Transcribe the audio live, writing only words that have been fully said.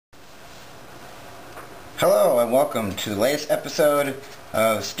Hello and welcome to the latest episode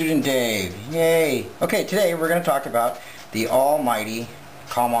of Student Dave. Yay! Okay, today we're going to talk about the almighty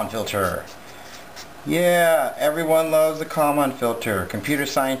Kalman Filter. Yeah, everyone loves the Kalman Filter. Computer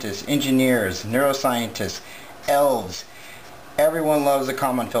scientists, engineers, neuroscientists, elves. Everyone loves the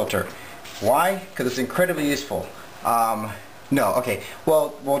Kalman Filter. Why? Because it's incredibly useful. Well,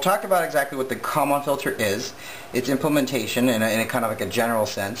 we'll talk about exactly what the Kalman Filter is, its implementation in a kind of like a general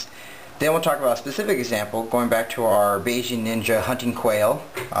sense. Then we'll talk about a specific example, going back to our Bayesian Ninja hunting quail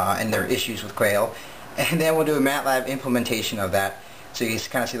and their issues with quail. And then we'll do a MATLAB implementation of that, so you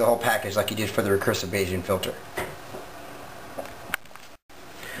can kind of see the whole package like you did for the recursive Bayesian filter.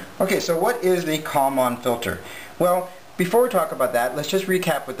 Okay, so what is the Kalman filter? Well, before we talk about that, let's just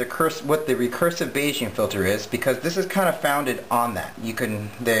recap what the recursive Bayesian filter is, because this is kind of founded on that.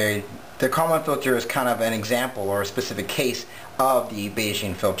 The Kalman filter is kind of an example or a specific case of the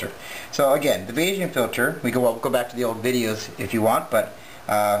Bayesian filter. So again, the Bayesian filter, we'll go back to the old videos if you want, but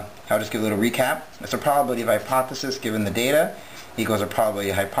I'll just give a little recap. It's a probability of hypothesis given the data equals a probability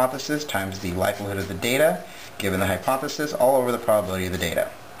of hypothesis times the likelihood of the data given the hypothesis all over the probability of the data,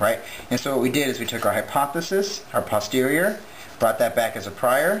 right? And so what we did is we took our hypothesis, our posterior, brought that back as a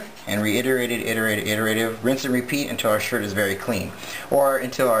prior, and reiterated, iterative, rinse and repeat until our shirt is very clean, or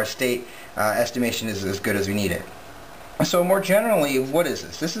until our state estimation is as good as we need it. So more generally, what is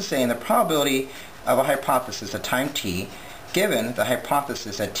this? This is saying the probability of a hypothesis at time t given the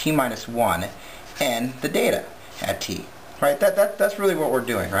hypothesis at t minus 1 and the data at t, right? That's really what we're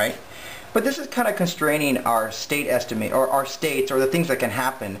doing, right? But this is kind of constraining our state estimate, or our states, or the things that can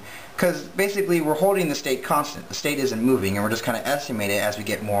happen, because basically we're holding the state constant. The state isn't moving, and we're just kind of estimating it as we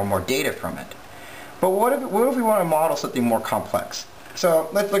get more and more data from it. But what if we want to model something more complex? So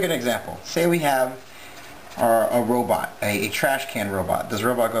let's look at an example. Say we have a robot, a trash can robot. This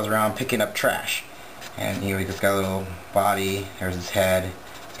robot goes around picking up trash. And he's got a little body, there's his head,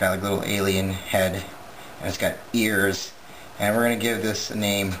 it's got like a little alien head, and it's got ears. And we're going to give this a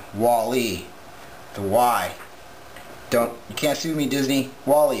name, Wall-E, the Y. You can't sue me, Disney.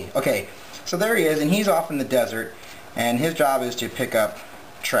 Wall-E. Okay, so there he is, and he's off in the desert, and his job is to pick up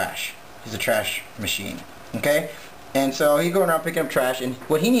trash. He's a trash machine, okay? And so he's going around picking up trash, and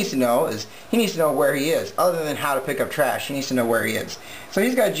what he needs to know is, he needs to know where he is. Other than how to pick up trash, he needs to know where he is. So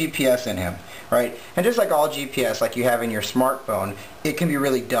he's got GPS in him, right? And just like all GPS, like you have in your smartphone, it can be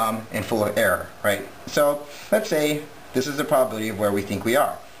really dumb and full of error, right? So let's say this is the probability of where we think we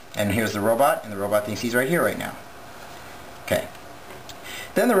are. And here's the robot, and the robot thinks he's right here right now. Okay.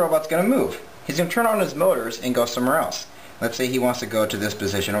 Then the robot's going to move. He's going to turn on his motors and go somewhere else. Let's say he wants to go to this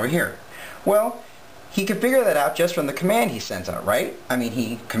position over here. Well, he can figure that out just from the command he sends out, right? I mean,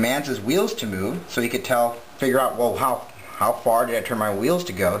 he commands his wheels to move, so he could figure out, well, how far did I turn my wheels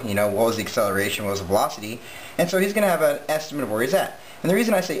to go? You know, what was the acceleration, what was the velocity? And so he's going to have an estimate of where he's at. And the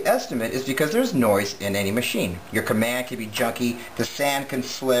reason I say estimate is because there's noise in any machine. Your command can be junky, the sand can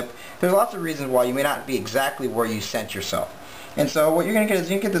slip. There's lots of reasons why you may not be exactly where you sent yourself. And so what you're going to get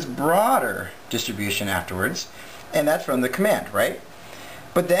is you get this broader distribution afterwards, and that's from the command, right?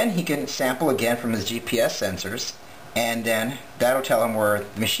 But then he can sample again from his GPS sensors, and then that'll tell him where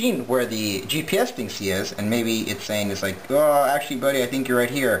the GPS thinks he is, and maybe it's saying, it's like, oh, actually, buddy, I think you're right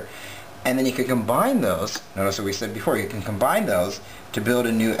here. And then you can combine those, notice what we said before, you can combine those to build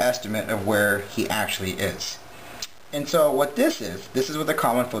a new estimate of where he actually is. And so what this is what the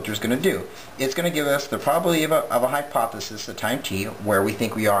Kalman filter is going to do. It's going to give us the probability of a hypothesis at time t, where we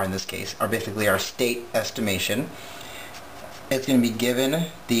think we are in this case, or basically our state estimation. It's going to be given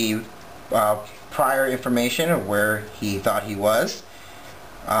the prior information of where he thought he was,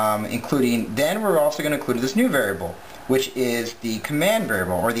 including, then we're also going to include this new variable, which is the command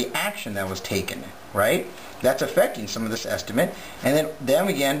variable, or the action that was taken, right? That's affecting some of this estimate. And then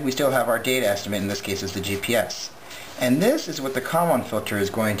again, we still have our data estimate, in this case is the GPS. And this is what the Kalman filter is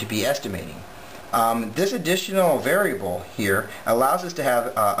going to be estimating. This additional variable here allows us to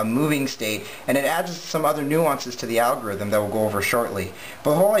have a moving state, and it adds some other nuances to the algorithm that we'll go over shortly.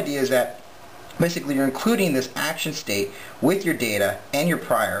 But the whole idea is that basically you're including this action state with your data and your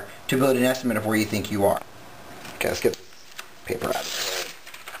prior to build an estimate of where you think you are. Okay, let's get paper out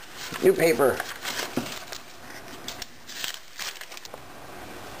of the way. New paper.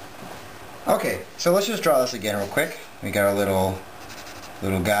 Okay, so let's just draw this again real quick. We got our little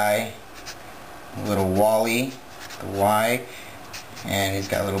guy, little Wall-E, the Y, and he's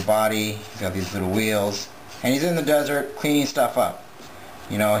got a little body, he's got these little wheels, and he's in the desert cleaning stuff up.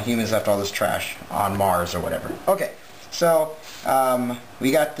 You know, humans left all this trash on Mars or whatever. Okay, so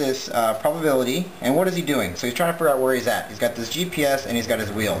we got this probability, and what is he doing? So he's trying to figure out where he's at. He's got this GPS and he's got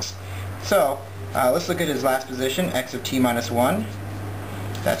his wheels. So let's look at his last position, x of t minus 1.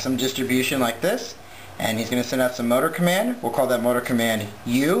 That's some distribution like this. And he's going to send out some motor command. We'll call that motor command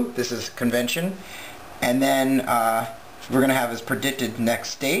u. This is convention. And then we're going to have his predicted next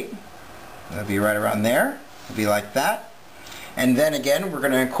state. That'll be right around there. It'll be like that. And then again, we're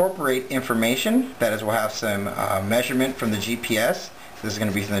going to incorporate information. That is, we'll have some measurement from the GPS. This is going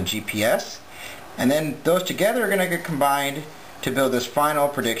to be from the GPS. And then those together are going to get combined to build this final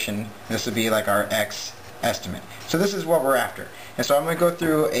prediction. This will be like our x estimate. So this is what we're after. And so I'm going to go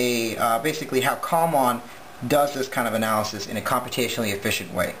through basically how Kalman does this kind of analysis in a computationally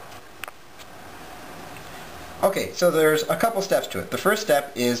efficient way. Okay, so there's a couple steps to it. The first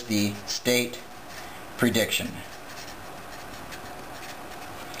step is the state prediction.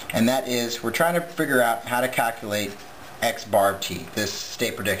 And that is, we're trying to figure out how to calculate x bar of t, this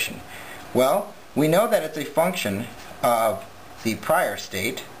state prediction. Well, we know that it's a function of the prior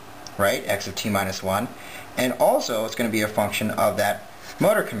state, right, x of t minus 1, and also it's going to be a function of that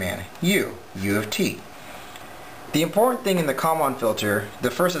motor command, u of t. The important thing in the Kalman filter,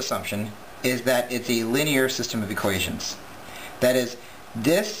 the first assumption, is that it's a linear system of equations. That is,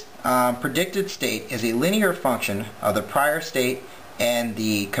 this predicted state is a linear function of the prior state and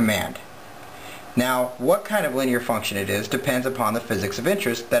the command. Now, what kind of linear function it is depends upon the physics of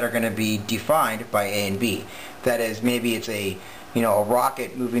interest that are going to be defined by A and B. That is, maybe it's a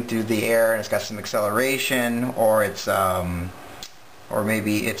rocket moving through the air and it's got some acceleration, or it's or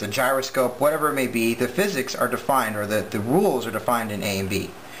maybe it's a gyroscope. Whatever it may be, the physics are defined, or the rules are defined in A and B.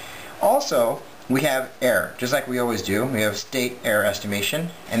 Also, we have error, just like we always do. We have state error estimation,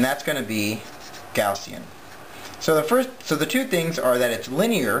 and that's going to be Gaussian. So the two things are that it's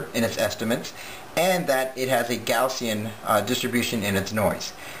linear in its estimates, and that it has a Gaussian distribution in its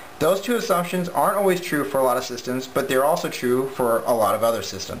noise. Those two assumptions aren't always true for a lot of systems, but they're also true for a lot of other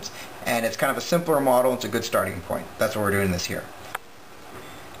systems. And it's kind of a simpler model. It's a good starting point. That's what we're doing this here.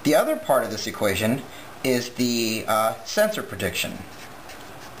 The other part of this equation is the sensor prediction.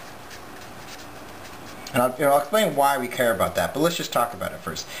 And I'll explain why we care about that, but let's just talk about it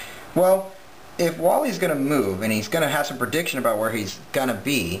first. Well, if Wally's going to move and he's going to have some prediction about where he's going to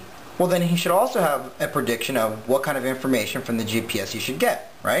be, well, then he should also have a prediction of what kind of information from the GPS he should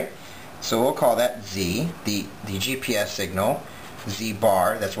get, right? So we'll call that Z, the GPS signal, Z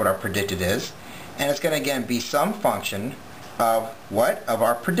bar, that's what our predicted is. And it's going to, again, be some function of what? Of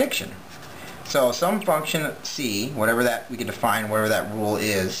our prediction. So some function C, whatever that, we can define whatever that rule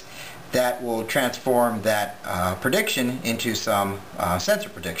is, that will transform that prediction into some sensor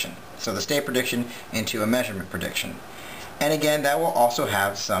prediction. So the state prediction into a measurement prediction. And again, that will also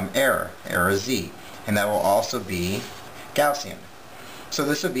have some error Z, and that will also be Gaussian. So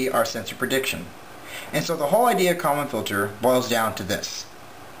this will be our sensor prediction. And so the whole idea of Kalman filter boils down to this.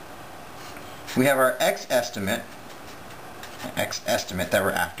 We have our x estimate that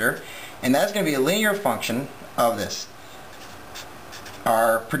we're after, and that's going to be a linear function of this.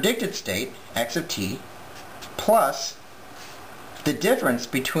 Our predicted state, x of t, plus the difference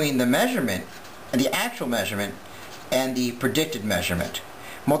between the measurement and the actual measurement and the predicted measurement,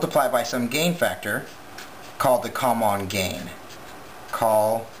 multiplied by some gain factor called the Kalman gain.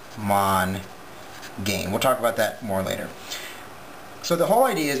 Kalman gain. We'll talk about that more later. So the whole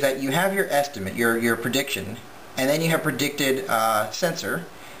idea is that you have your estimate, your prediction, and then you have predicted sensor,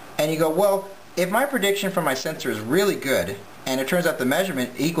 and you go, well, if my prediction from my sensor is really good, and it turns out the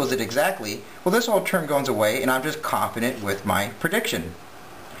measurement equals it exactly, well, this whole term goes away, and I'm just confident with my prediction.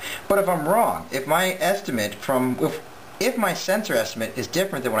 But if I'm wrong, if my estimate if my sensor estimate is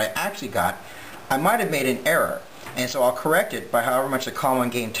different than what I actually got, I might have made an error. And so I'll correct it by however much the Kalman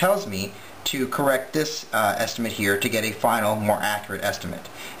gain tells me to correct this estimate here to get a final, more accurate estimate.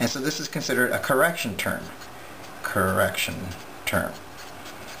 And so this is considered a correction term. Correction term.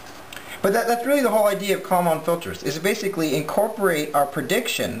 But that's really the whole idea of Kalman filters, is to basically incorporate our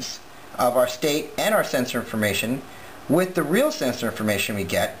predictions of our state and our sensor information with the real sensor information we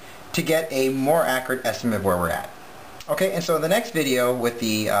get to get a more accurate estimate of where we're at. Okay, and so in the next video with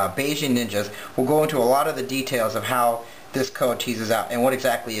the Bayesian NINJAS, we'll go into a lot of the details of how this code teases out and what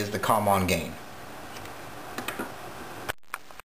exactly is the Kalman gain.